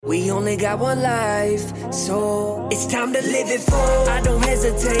We only got one life, so it's time to live it full. I don't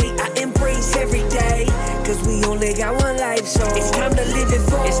hesitate, I embrace every day, cause we only got one life, so it's time to live it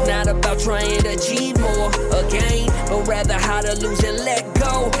full. It's not about trying to achieve more again, but rather how to lose and let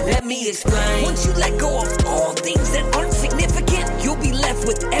go. Let me explain. Once you let go of all things that aren't significant, you'll be left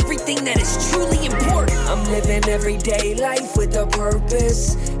with everything that is truly important. I'm living everyday life with a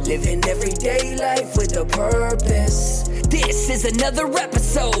purpose. Living everyday life with a purpose. This is another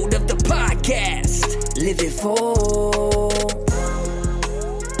episode of the podcast. Live it full.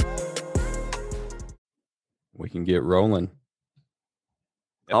 We can get rolling.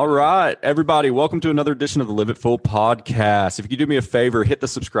 All right, everybody, welcome to another edition of the Live It Full podcast. If you could do me a favor, hit the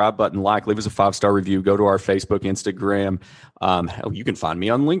subscribe button, leave us a 5-star review, go to our Facebook, Instagram. Hell, you can find me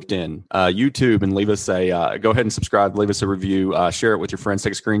on LinkedIn, YouTube, and leave us go ahead and subscribe, leave us a review, share it with your friends,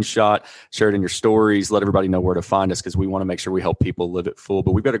 take a screenshot, share it in your stories, let everybody know where to find us because we want to make sure we help people live it full.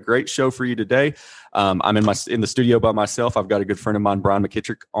 But we've got a great show for you today. I'm in the studio by myself. I've got a good friend of mine, Brian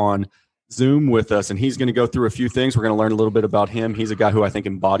McKittrick, on Zoom with us, and he's going to go through a few things. We're going to learn a little bit about him. He's a guy who I think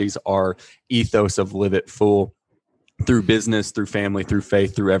embodies our ethos of live it full through business, through family, through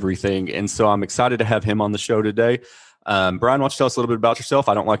faith, through everything. And so I'm excited to have him on the show today. Brian, why don't you tell us a little bit about yourself?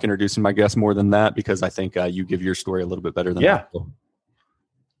 I don't like introducing my guests more than that because I think you give your story a little bit better than I will.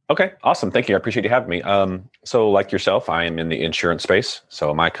 Okay, awesome. Thank you. I appreciate you having me. So like yourself, I am in the insurance space.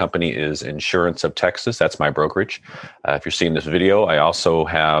 So my company is Insurance of Texas. That's my brokerage. If you're seeing this video, I also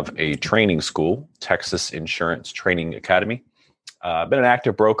have a training school, Texas Insurance Training Academy. I've been an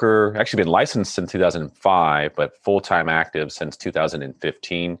active broker, actually been licensed since 2005, but full-time active since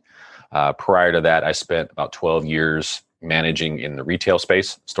 2015. Prior to that, I spent about 12 years managing in the retail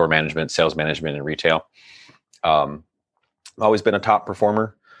space, store management, sales management, and retail. Always been a top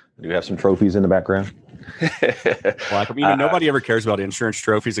performer. I do have some trophies in the background. Nobody ever cares about insurance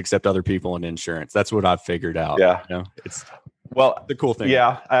trophies except other people in insurance. That's what I've figured out. Yeah. It's the cool thing.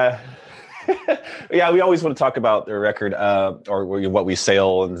 Yeah. We always want to talk about the record or what we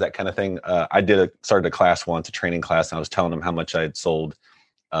sell and that kind of thing. I started a class once, a training class, and I was telling them how much I had sold.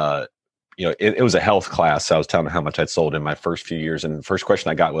 It was a health class. So I was telling them how much I'd sold in my first few years. And the first question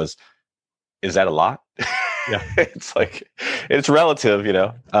I got was, is that a lot? Yeah. It's relative,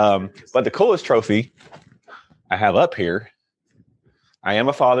 but the coolest trophy I have up here, I am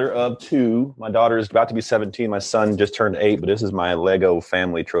a father of 2. My daughter is about to be 17. My son just turned 8, but this is my Lego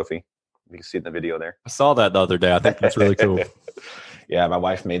family trophy. You can see it in the video there. I saw that the other day. I think that's really cool. Yeah, my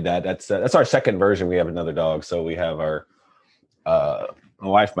wife made that. That's our second version. We have another dog. So we have our my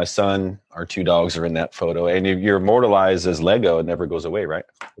wife, my son, our 2 dogs are in that photo. And if you're immortalized as Lego, it never goes away, right?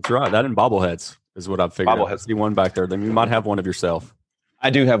 That's right. That and bobbleheads is what I've figured out. I see one back there. Then you might have one of yourself. I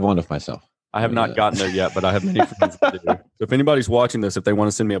do have one of myself. I have not gotten there yet, but I have many friends that do. So if anybody's watching this, if they want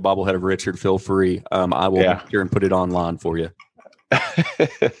to send me a bobblehead of Richard, feel free. I will make sure and put it online for you.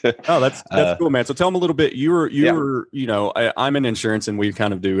 Oh, that's cool, man. So tell them a little bit. You were, I'm in insurance and we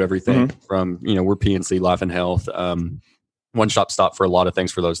kind of do everything from, we're PNC Life and Health. One-stop stop for a lot of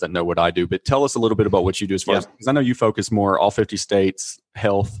things for those that know what I do. But tell us a little bit about what you do as far as, because I know you focus more all 50 states,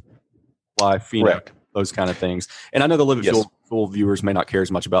 health, life, those kind of things. And I know the Live It Full viewers may not care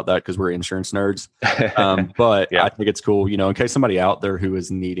as much about that because we're insurance nerds. But I think it's cool, in case somebody out there who is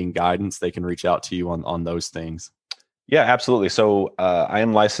needing guidance, they can reach out to you on those things. Yeah, absolutely. So I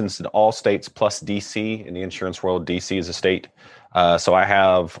am licensed in all states plus DC. In the insurance world, DC is a state. So I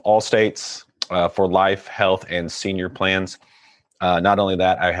have all states for life, health, and senior plans. Not only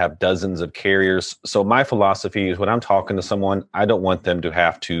that, I have dozens of carriers. So my philosophy is when I'm talking to someone, I don't want them to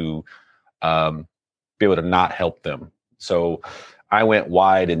have to be able to not help them. So I went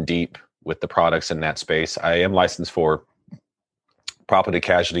wide and deep with the products in that space. I am licensed for property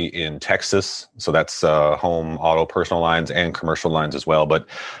casualty in Texas. So that's home, auto, personal lines, and commercial lines as well. But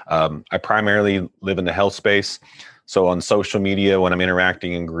I primarily live in the health space. So on social media, when I'm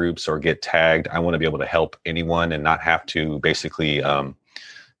interacting in groups or get tagged, I want to be able to help anyone and not have to basically,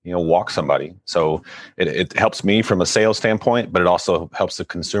 walk somebody. So it helps me from a sales standpoint, but it also helps the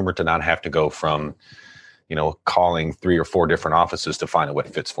consumer to not have to go from, calling 3 or 4 different offices to find out what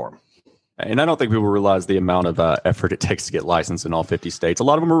fits for them. And I don't think people realize the amount of effort it takes to get licensed in all 50 states. A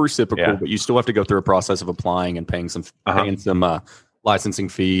lot of them are reciprocal, but you still have to go through a process of applying and paying some licensing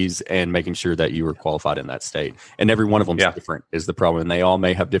fees and making sure that you are qualified in that state. And every one of them is different is the problem. And they all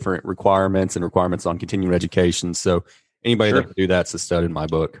may have different requirements and requirements on continuing education. So anybody that can do that's a stud in my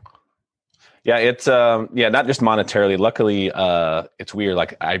book. Yeah, it's not just monetarily. Luckily, it's weird.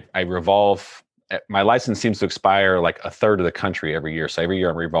 Like I revolve. My license seems to expire like a third of the country every year. So every year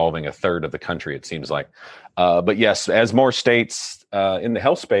I'm revolving a third of the country, it seems like. But yes, as more states in the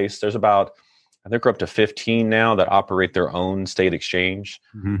health space, there's about, I think we're up to 15 now that operate their own state exchange.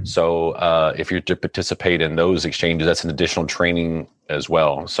 Mm-hmm. So if you're to participate in those exchanges, that's an additional training as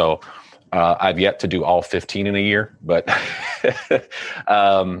well. So I've yet to do all 15 in a year, but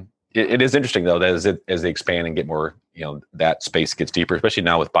it is interesting though, that as they expand and get more, that space gets deeper, especially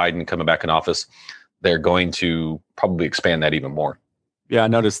now with Biden coming back in office, they're going to probably expand that even more. Yeah, I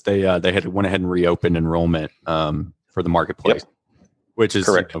noticed they had went ahead and reopened enrollment for the marketplace. Yep. Which is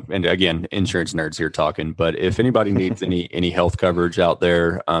correct. And again, insurance nerds here talking. But if anybody needs any health coverage out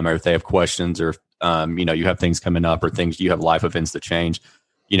there, or if they have questions, or you have things coming up, or things you have life events that change,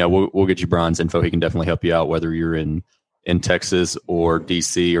 we'll get you Brian's info. He can definitely help you out, whether you're in Texas or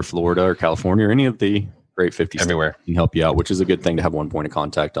DC or Florida or California or any of the great 50 everywhere. He can help you out, which is a good thing to have one point of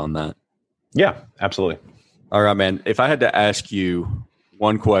contact on that. Yeah, absolutely. All right, man. If I had to ask you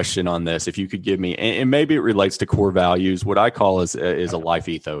one question on this, if you could give me, and maybe it relates to core values, what I call is a life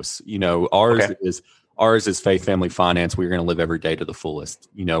ethos. Ours is faith, family, finance. We're going to live every day to the fullest.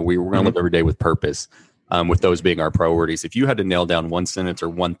 We're going to live every day with purpose, with those being our priorities. If you had to nail down one sentence or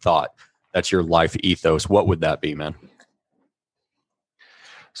one thought that's your life ethos, what would that be, man?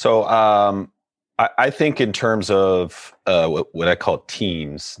 So I think in terms of what I call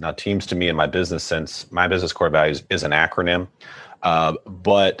teams. Now, teams to me in my business sense, my business core values is an acronym.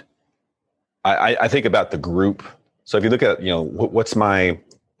 But I think about the group. So if you look at, what's my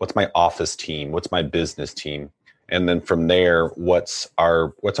office team, what's my business team, and then from there, what's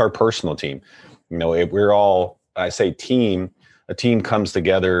our personal team? If we're all, I say team, a team comes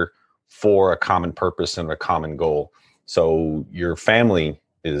together for a common purpose and a common goal. So your family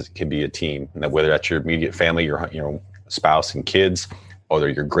can be a team, whether that's your immediate family, your spouse and kids, or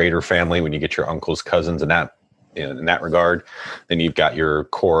your greater family when you get your uncles, cousins, and that. In that regard, then you've got your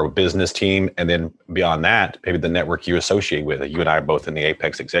core business team, and then beyond that, maybe the network you associate with. You and I are both in the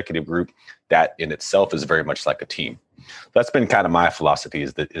Apex Executive Group. That in itself is very much like a team. That's been kind of my philosophy,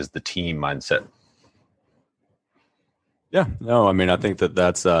 is the team mindset. Yeah, no, I mean, I think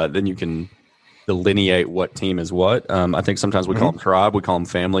that's then you can delineate what team is what. I think sometimes we call them tribe, we call them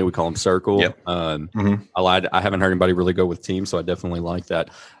family, we call them circle. Yep. I haven't heard anybody really go with team, so I definitely like that.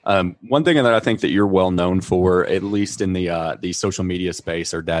 One thing that I think that you're well known for, at least in the social media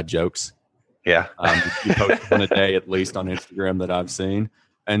space, are dad jokes. Yeah. You post one a day at least on Instagram that I've seen.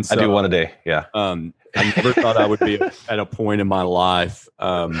 And so, I do one a day. Yeah. I never thought I would be at a point in my life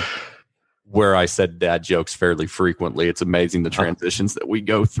where I said dad jokes fairly frequently. It's amazing the transitions that we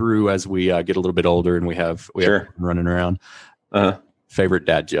go through as we get a little bit older and we have running around. Favorite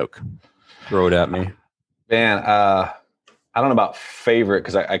dad joke? Throw it at me. Man, I don't know about favorite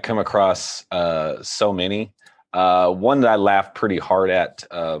because I come across so many. One that I laughed pretty hard at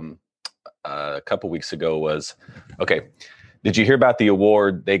a couple weeks ago was, okay, did you hear about the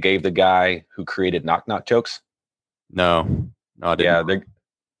award they gave the guy who created knock knock jokes? No, I didn't. Yeah,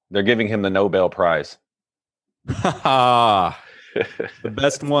 they're giving him the Nobel Prize. The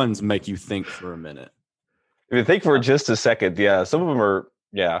best ones make you think for a minute. If you think for just a second, yeah, some of them are,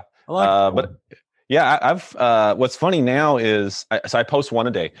 yeah. I like but yeah, I've what's funny now is I post one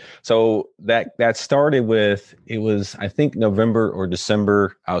a day. So that started with, it was I think November or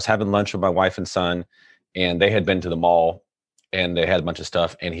December. I was having lunch with my wife and son, and they had been to the mall, and they had a bunch of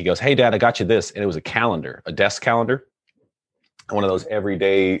stuff. And he goes, "Hey, Dad, I got you this," and it was a calendar, a desk calendar. One of those every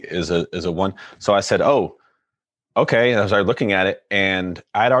day is a one. So I said, "Oh, okay." And I started looking at it, and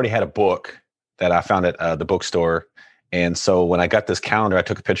I had already had a book that I found at the bookstore. And so when I got this calendar, I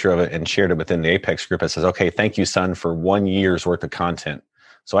took a picture of it and shared it within the Apex group. I says, "Okay, thank you, son, for 1 year's worth of content."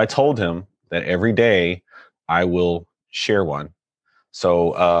 So I told him that every day I will share one.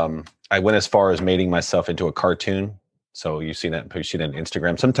 So I went as far as making myself into a cartoon. So you see that on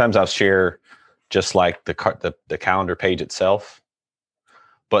Instagram. Sometimes I'll share just like the calendar page itself.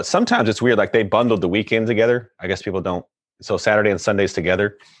 But sometimes it's weird. Like they bundled the weekend together. I guess people don't. So Saturday and Sundays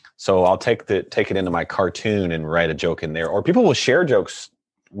together. So I'll take it into my cartoon and write a joke in there. Or people will share jokes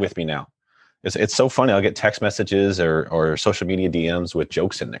with me now. It's so funny. I'll get text messages or social media DMs with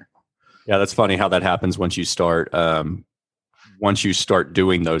jokes in there. Yeah, that's funny how that happens once you start. Once you start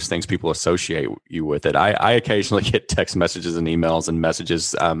doing those things, people associate you with it. I occasionally get text messages and emails and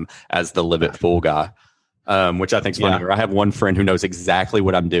messages as the Live It Full guy, which I think is funny. Yeah. I have one friend who knows exactly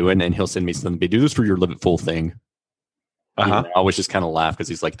what I'm doing, and he'll send me something. Do this for your Live It Full thing. I always just kind of laugh because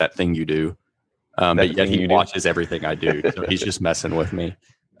he's like, that thing you do. But yet he watches everything I do. So he's just messing with me.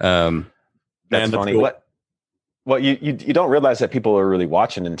 That's funny. Cool. Well, you don't realize that people are really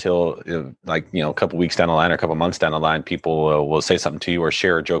watching until a couple weeks down the line or a couple months down the line, people will say something to you or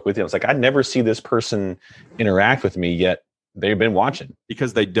share a joke with you. It's like, I never see this person interact with me, yet they've been watching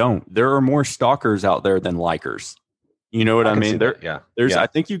because they don't. There are more stalkers out there than likers. You know what I mean? I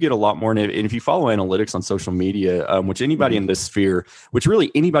think you get a lot more. And if you follow analytics on social media, which anybody in this sphere, which really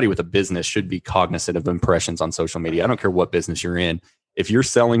anybody with a business should be cognizant of impressions on social media. I don't care what business you're in. If you're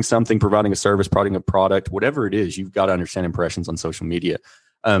selling something, providing a service, providing a product, whatever it is, you've got to understand impressions on social media.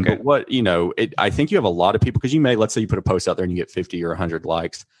 But I think you have a lot of people, because let's say you put a post out there and you get 50 or 100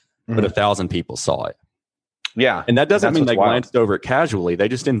 likes, but 1,000 people saw it. Yeah. And that doesn't mean they glanced over it casually. They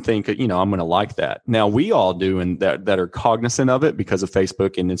just didn't think, I'm going to like that. Now, we all do, and that are cognizant of it because of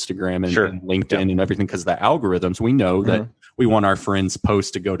Facebook and Instagram and LinkedIn and everything, because the algorithms, we know that we want our friends'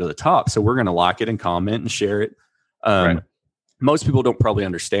 posts to go to the top. So we're going to like it and comment and share it. Most people don't probably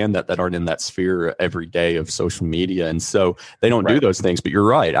understand that aren't in that sphere every day of social media. And so they don't do those things. But you're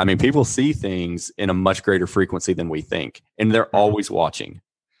right. I mean, people see things in a much greater frequency than we think. And they're always watching.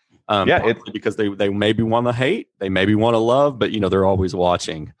 Because they maybe want to hate, they maybe want to love, but they're always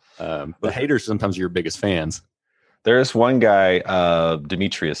watching. The haters sometimes are your biggest fans. There's one guy,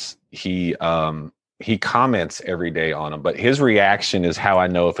 Demetrius. He comments every day on them, but his reaction is how I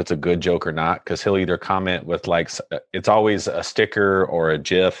know if it's a good joke or not, because he'll either comment with it's always a sticker or a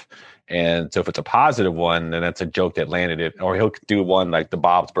GIF. And so if it's a positive one, then that's a joke that landed it. Or he'll do one like the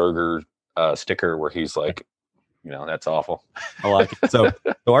Bob's Burger sticker where he's like, that's awful. I like it. So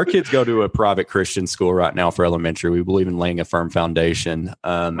our kids go to a private Christian school right now for elementary. We believe in laying a firm foundation.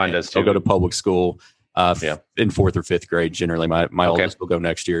 Mine does too. They'll go to public school in 4th or 5th grade. Generally, my oldest will go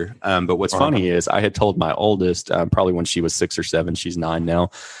next year. But what's funny is I had told my oldest, probably when she was 6 or 7, she's 9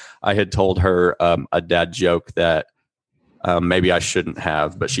 now. I had told her a dad joke that maybe I shouldn't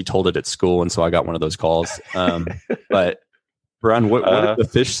have, but she told it at school. And so I got one of those calls. But Brian, what did the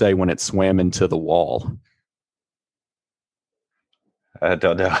fish say when it swam into the wall? I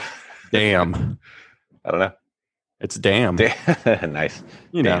don't know. Damn. I don't know. It's damn. Nice.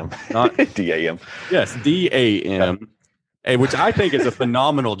 Not D-A-M. Yes, D-A-M. Which I think is a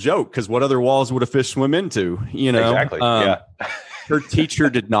phenomenal joke, because what other walls would a fish swim into? Exactly. Her teacher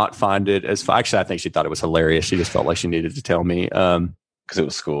did not find it as actually, I think she thought it was hilarious. She just felt like she needed to tell me. Because it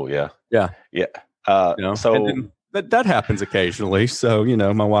was school. Yeah. So that happens occasionally. So,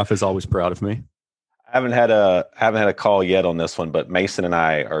 my wife is always proud of me. I haven't had a call yet on this one, but Mason and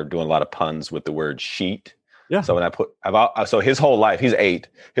I are doing a lot of puns with the word sheet. Yeah. So when so his whole life, he's 8.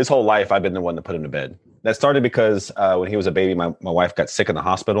 His whole life, I've been the one to put him to bed. That started because when he was a baby, my wife got sick in the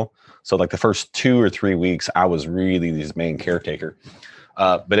hospital. So like the first 2 or 3 weeks, I was really his main caretaker.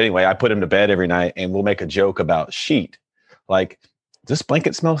 But anyway, I put him to bed every night, and we'll make a joke about sheet. Like, this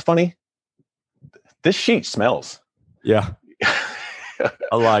blanket smells funny. This sheet smells. Yeah.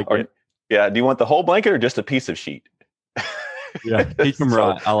 I like it. Yeah. Do you want the whole blanket or just a piece of sheet? Yeah. Keep them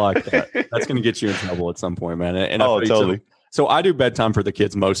right. I like that. That's going to get you in trouble at some point, man. And totally. So I do bedtime for the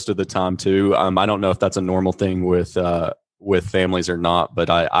kids most of the time too. I don't know if that's a normal thing with families or not, but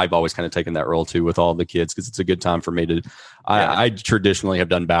I've always kind of taken that role too with all the kids, because it's a good time for me to. I traditionally have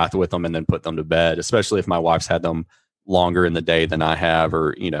done bath with them and then put them to bed, especially if my wife's had them longer in the day than I have,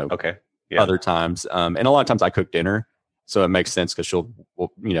 or other times. And a lot of times I cook dinner, so it makes sense because she'll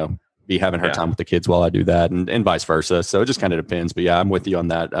be having her time with the kids while I do that, and vice versa. So it just kind of depends. But yeah, I'm with you on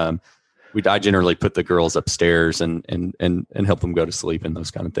that. I generally put the girls upstairs and help them go to sleep and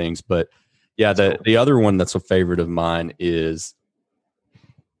those kind of things. But yeah, the other one that's a favorite of mine is,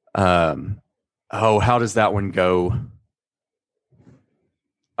 how does that one go?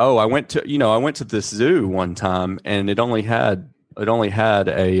 Oh, I went to this zoo one time, and it only had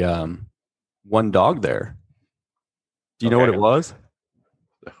a one dog there. Do you know what it was?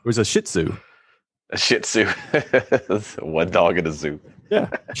 It was a Shih Tzu. A Shih Tzu. One dog in a zoo. Yeah,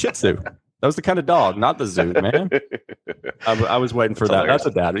 Shih Tzu. That was the kind of dog, not the zoo, man. I was waiting for that. Hilarious.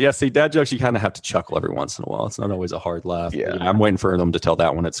 That's a dad. Yeah, see, dad jokes, you kind of have to chuckle every once in a while. It's not always a hard laugh. Yeah, I'm waiting for them to tell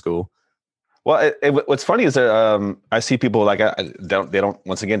that one at school. Well, what's funny is that I see people like they don't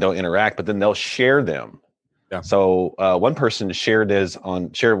once again don't interact, but then they'll share them. Yeah. So one person shared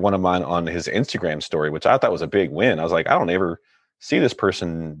one of mine on his Instagram story, which I thought was a big win. I was like, I don't ever see this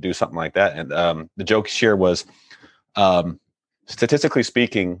person do something like that. And the joke share was, statistically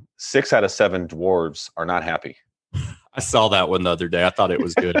speaking, 6 out of 7 dwarves are not happy. I saw that one the other day. I thought it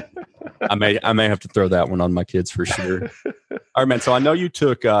was good. I may have to throw that one on my kids for sure. All right, man. So I know you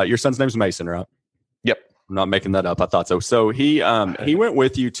took your son's name's Mason, right? Yep. I'm not making that up. I thought so. So he went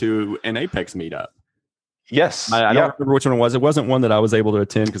with you to an Apex meetup. Yes. I don't remember which one it was. It wasn't one that I was able to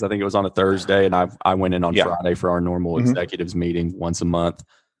attend because I think it was on a Thursday, and I went in on Friday for our normal executives meeting once a month.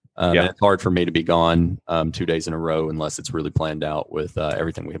 And it's hard for me to be gone 2 days in a row unless it's really planned out with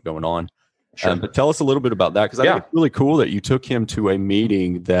everything we have going on. Sure. But tell us a little bit about that, because I think it's really cool that you took him to a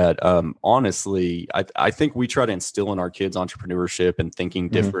meeting that, honestly, I think we try to instill in our kids entrepreneurship and thinking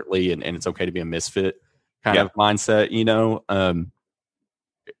differently, and it's okay to be a misfit kind of mindset, you know.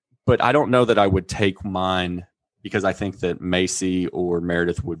 But I don't know that I would take mine, because I think that Macy or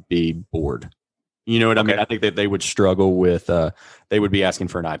Meredith would be bored. You know what I mean? I think that they would struggle with, they would be asking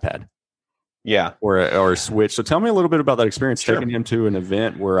for an iPad. Yeah. Or a Switch. So tell me a little bit about that experience, taking him to an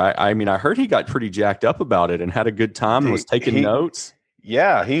event where I mean, I heard he got pretty jacked up about it and had a good time and was taking notes.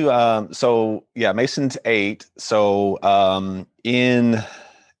 Yeah. Mason's 8. So in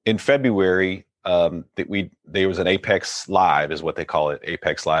February, there was an Apex Live, is what they call it,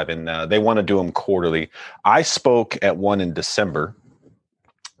 Apex Live, and they want to do them quarterly. I spoke at one in December.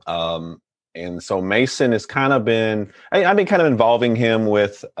 And so Mason has kind of been, I've been kind of involving him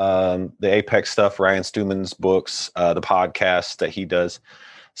with the Apex stuff, Ryan Stewman's books, the podcast that he does.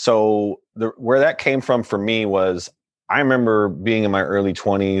 So where that came from for me was, I remember being in my early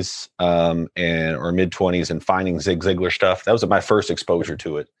 20s or mid 20s and finding Zig Ziglar stuff. That was my first exposure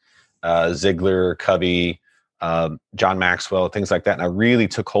to it. Ziglar, Covey, John Maxwell, things like that. And I really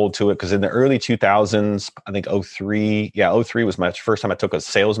took hold to it because in the early 2000s, I think 03 was my first time I took a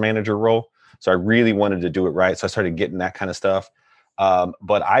sales manager role. So I really wanted to do it right. So I started getting that kind of stuff.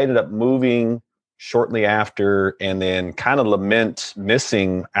 But I ended up moving shortly after, and then kind of lament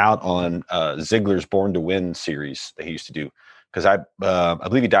missing out on Ziglar's Born to Win series that he used to do. Because I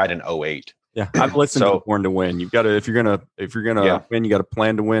believe he died in 2008. Yeah, I've listened to Born to Win. You've got to, if you're gonna win, you got to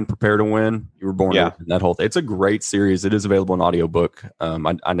plan to win, prepare to win. You were born to win. That whole thing. It's a great series. It is available in audiobook.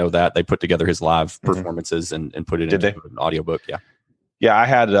 I know that they put together his live performances and put it into an audiobook. Yeah. Yeah, I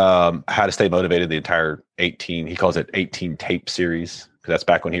had to stay motivated the entire 18. He calls it 18 tape series because that's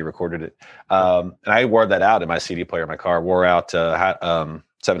back when he recorded it. And I wore that out in my CD player in my car. Wore out 7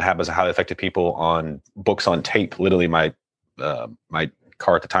 Habits of Highly Effective People on books on tape. Literally, my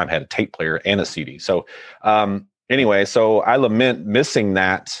car at the time had a tape player and a CD. So anyway, so I lament missing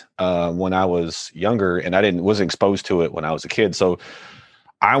that when I was younger, and I wasn't exposed to it when I was a kid. So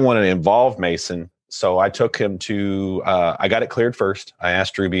I wanted to involve Mason. So I took him to, I got it cleared first. I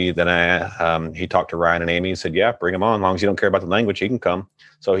asked Ruby, then he talked to Ryan and Amy and said, yeah, bring him on. As long as you don't care about the language, he can come.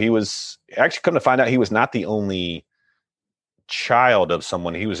 So he was actually, come to find out, he was not the only child of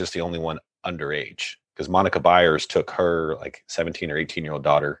someone. He was just the only one underage, because Monica Byers took her like 17 or 18-year-old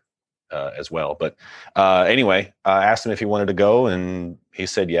daughter as well. But anyway, I asked him if he wanted to go, and he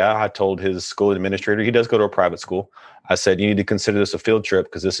said, yeah. I told his school administrator, he does go to a private school. I said, you need to consider this a field trip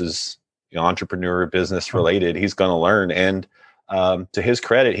because this is entrepreneur business related. He's going to learn. And to his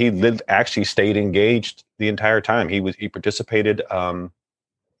credit, he actually stayed engaged the entire time. He participated.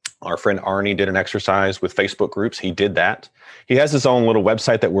 Our friend Arnie did an exercise with Facebook groups. He did that. He has his own little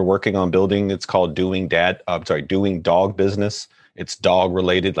website that we're working on building. It's called Doing Dog Business. It's dog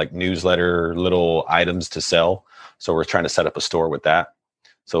related, like newsletter, little items to sell. So we're trying to set up a store with that.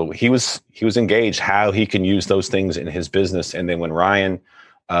 So he was engaged how he can use those things in his business. And then when Ryan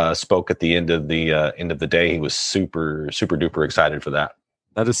spoke at the end of the day, he was super, super duper excited for that.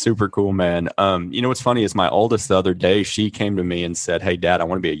 That is super cool, man. You know, what's funny is my oldest the other day, she came to me and said, hey, Dad, I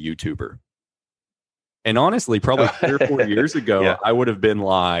want to be a YouTuber. And honestly, probably 3 or 4 years ago, I would have been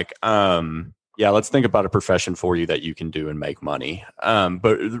like, let's think about a profession for you that you can do and make money.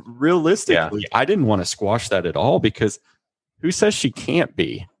 But realistically, I didn't want to squash that at all, because who says she can't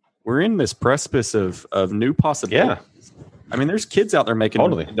be? We're in this precipice of new possibilities. Yeah. I mean, there's kids out there making $1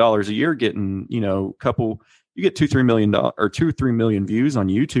 million a year, getting, you get 2-3 million or 2-3 million views on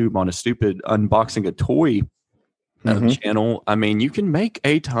YouTube on a stupid unboxing a toy channel. I mean, you can make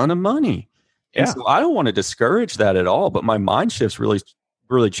a ton of money. And so I don't want to discourage that at all, but my mind shift's really,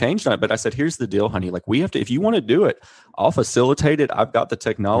 really changed on it. But I said, here's the deal, honey. Like, we have to, if you want to do it, I'll facilitate it. I've got the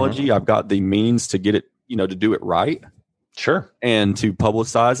technology. I've got the means to get it, to do it right. Sure. And to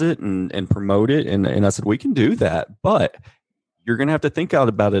publicize it and promote it. And I said, we can do that, but you're going to have to think out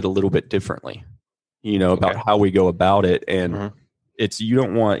about it a little bit differently, about how we go about it. And you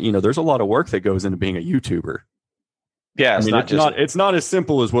don't want, there's a lot of work that goes into being a YouTuber. Yeah. It's not as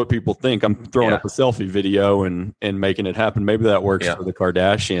simple as what people think. I'm throwing up a selfie video and making it happen. Maybe that works for the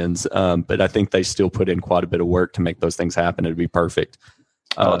Kardashians. But I think they still put in quite a bit of work to make those things happen. It'd be perfect.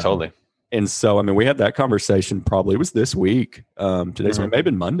 Oh, totally. And so, I mean, we had that conversation probably, it was this week. Today's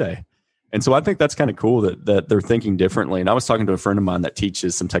maybe Monday. And so I think that's kind of cool that they're thinking differently. And I was talking to a friend of mine that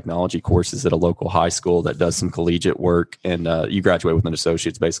teaches some technology courses at a local high school that does some collegiate work. And you graduate with an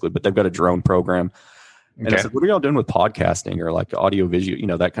associate's basically, but they've got a drone program. And I said, what are y'all doing with podcasting or like audio,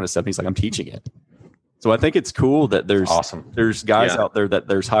 visual, that kind of stuff? And he's like, I'm teaching it. So I think it's cool that there's guys out there, that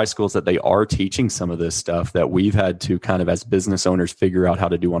there's high schools that they are teaching some of this stuff that we've had to kind of, as business owners, figure out how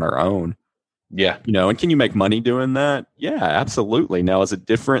to do on our own. Yeah. And can you make money doing that? Yeah, absolutely. Now, is it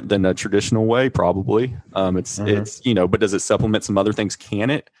different than a traditional way? Probably. It's but does it supplement some other things?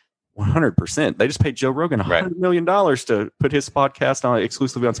 Can it? 100%. They just paid Joe Rogan $100 million to put his podcast on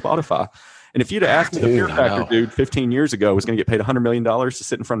exclusively on Spotify. And if you'd have asked me, the Fear Factor dude 15 years ago was going to get paid $100 million to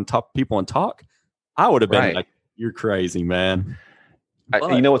sit in front of top people and talk, I would have been like, you're crazy, man.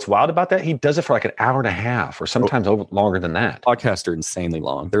 You know what's wild about that? He does it for like an hour and a half or sometimes longer than that. Podcasts are insanely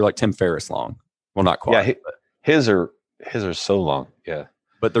long. They're like Tim Ferriss long. Well, not quite. Yeah, his are so long. Yeah.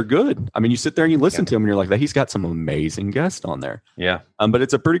 But they're good. I mean, you sit there and you listen to him and you're like, he's got some amazing guests on there. Yeah. But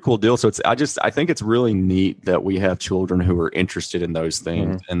it's a pretty cool deal. So I think it's really neat that we have children who are interested in those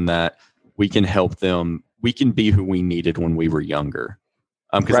things and that we can help them. We can be who we needed when we were younger.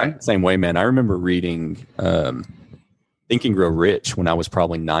 Because I'm the same way, man. I remember reading Think and Grow Rich when I was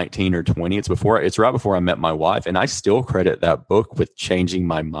probably 19 or 20. It's right before I met my wife. And I still credit that book with changing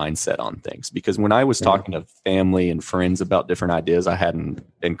my mindset on things. Because when I was talking to family and friends about different ideas I had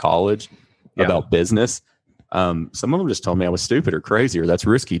in college about business, some of them just told me I was stupid or crazy or that's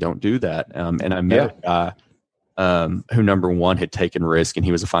risky. Don't do that. And I met a guy who, number one, had taken risk, and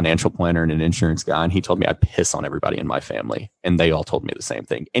he was a financial planner and an insurance guy. And he told me I'd piss on everybody in my family. And they all told me the same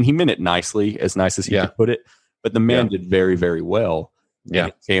thing. And he meant it nicely, as nice as he could put it. But the man did very, very well. Yeah.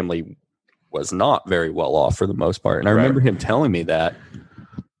 His family was not very well off for the most part. And I remember him telling me that.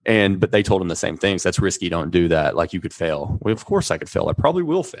 But they told him the same things. That's risky. Don't do that. Like, you could fail. Well, of course I could fail. I probably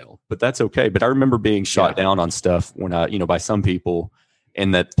will fail, but that's okay. But I remember being shot down on stuff when by some people.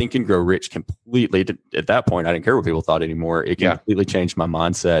 And that Think and Grow Rich completely, at that point, I didn't care what people thought anymore. It completely changed my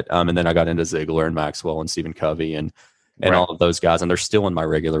mindset. And then I got into Ziglar and Maxwell and Stephen Covey and all of those guys. And they're still in my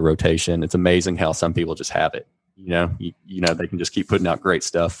regular rotation. It's amazing how some people just have it. They can just keep putting out great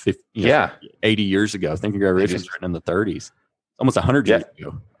stuff. 80 years ago, Think and Grow Rich was written in the 30s. Almost 100 years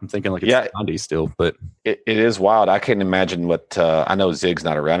ago. I'm thinking like it's the 90s still. But it is wild. I can't imagine what, I know Zig's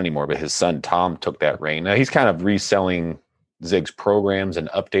not around anymore, but his son Tom took that reign. Now, he's kind of reselling Zig's programs and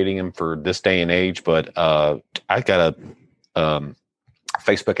updating him for this day and age. But I got a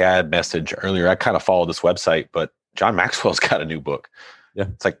Facebook ad message earlier. I kind of followed this website, but John Maxwell's got a new book. Yeah.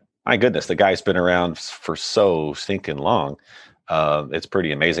 It's like, my goodness, the guy's been around for so stinking long. It's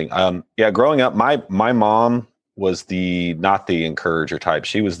pretty amazing. Growing up, my mom was not the encourager type.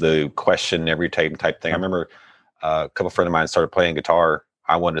 She was the question every type thing. I remember a couple of friends of mine started playing guitar.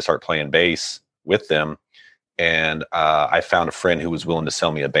 I wanted to start playing bass with them. And I found a friend who was willing to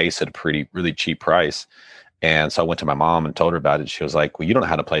sell me a bass at a really cheap price. And so I went to my mom and told her about it. She was like, well, you don't know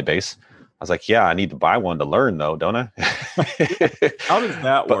how to play bass. I was like, yeah, I need to buy one to learn though, don't I? How does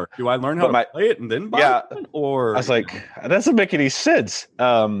that work? Do I learn how to play it and then buy one? Or I was like, that doesn't make any sense.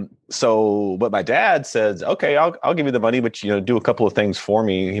 But my dad says, okay, I'll give you the money, but do a couple of things for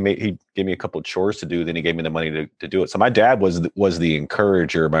me. He gave me a couple of chores to do. Then he gave me the money to do it. So my dad was the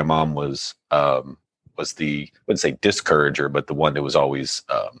encourager. My mom was the, I wouldn't say discourager, but the one that was always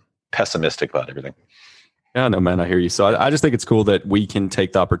pessimistic about everything. Yeah, no, man, I hear you. So I just think it's cool that we can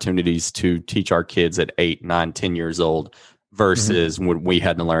take the opportunities to teach our kids at 8, 9, 10 years old versus when we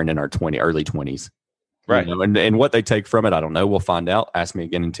had to learn in our early 20s. Right. And what they take from it, I don't know. We'll find out. Ask me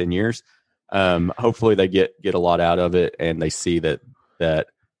again in 10 years. Hopefully they get a lot out of it and they see that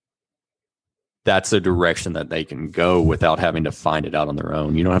that's a direction that they can go without having to find it out on their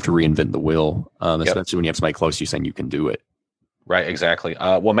own. You don't have to reinvent the wheel, especially when you have somebody close to you saying you can do it. Right, exactly.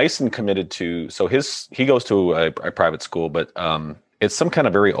 Well, Mason committed to, so he goes to a private school, but it's some kind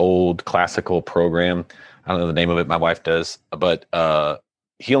of very old classical program. I don't know the name of it. My wife does, but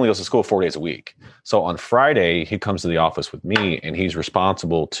he only goes to school 4 days a week. So on Friday, he comes to the office with me, and he's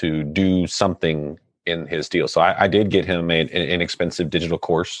responsible to do something in his deal. So I did get him an inexpensive digital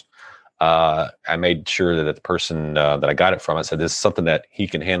course. I made sure that the person that I got it from, I said, this is something that he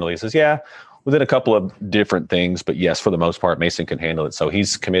can handle. He says, yeah. Within a couple of different things, but yes, for the most part, Mason can handle it. So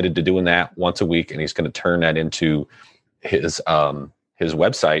he's committed to doing that once a week, and he's going to turn that into his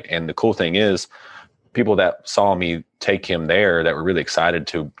website. And the cool thing is, people that saw me take him there that were really excited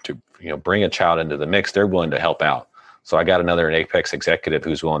to bring a child into the mix, they're willing to help out. So I got an Apex executive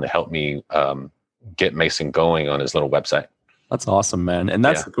who's willing to help me get Mason going on his little website. That's awesome, man. And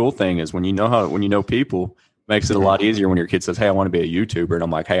that's the cool thing is when you know people. Makes it a lot easier when your kid says, hey, I want to be a YouTuber. And I'm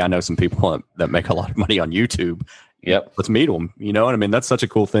like, hey, I know some people that make a lot of money on YouTube. Yep. Let's meet them. You know what I mean? That's such a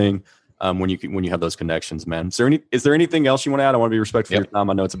cool thing when you have those connections, man. Is there anything else you want to add? I want to be respectful of your time.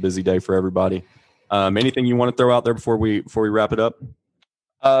 I know it's a busy day for everybody. Anything you want to throw out there before we wrap it up?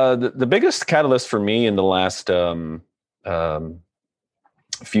 The biggest catalyst for me in the last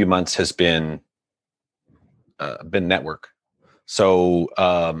few months has been network. So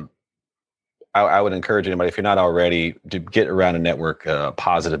I would encourage anybody, if you're not already, to get around a network, a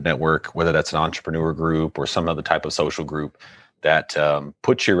positive network, whether that's an entrepreneur group or some other type of social group that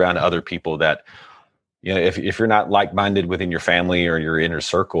puts you around other people that, if you're not like-minded within your family or your inner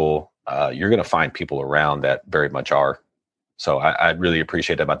circle, you're going to find people around that very much are. So I really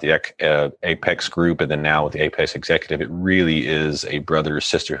appreciate that about the Apex group. And then now with the Apex Executive, it really is a brother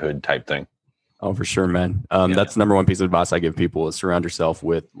sisterhood type thing. Oh, for sure, man. That's the number one piece of advice I give people is surround yourself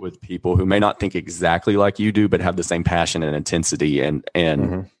with people who may not think exactly like you do, but have the same passion and intensity and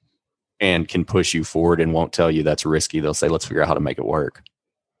can push you forward and won't tell you that's risky. They'll say, let's figure out how to make it work.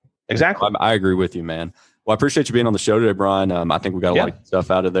 Exactly. I agree with you, man. Well, I appreciate you being on the show today, Brian. I think we got a lot of stuff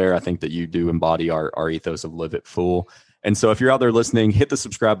out of there. I think that you do embody our ethos of Live It Full. And so if you're out there listening, hit the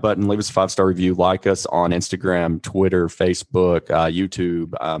subscribe button, leave us a 5-star review, like us on Instagram, Twitter, Facebook,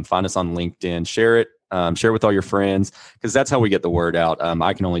 YouTube, find us on LinkedIn, share it with all your friends, because that's how we get the word out.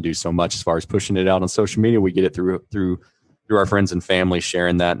 I can only do so much as far as pushing it out on social media. We get it through our friends and family,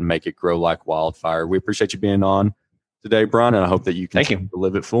 sharing that and make it grow like wildfire. We appreciate you being on today, Brian, and I hope that you can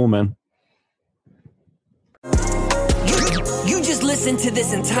live it full, man. You just listened to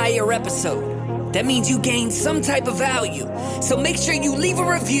this entire episode. That means you gained some type of value. So make sure you leave a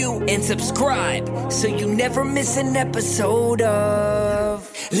review and subscribe so you never miss an episode of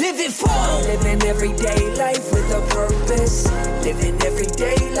Live It Full. Living everyday life with a purpose. Living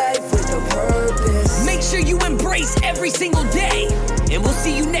everyday life with a purpose. Make sure you embrace every single day. And we'll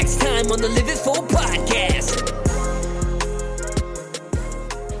see you next time on the Live It Full podcast.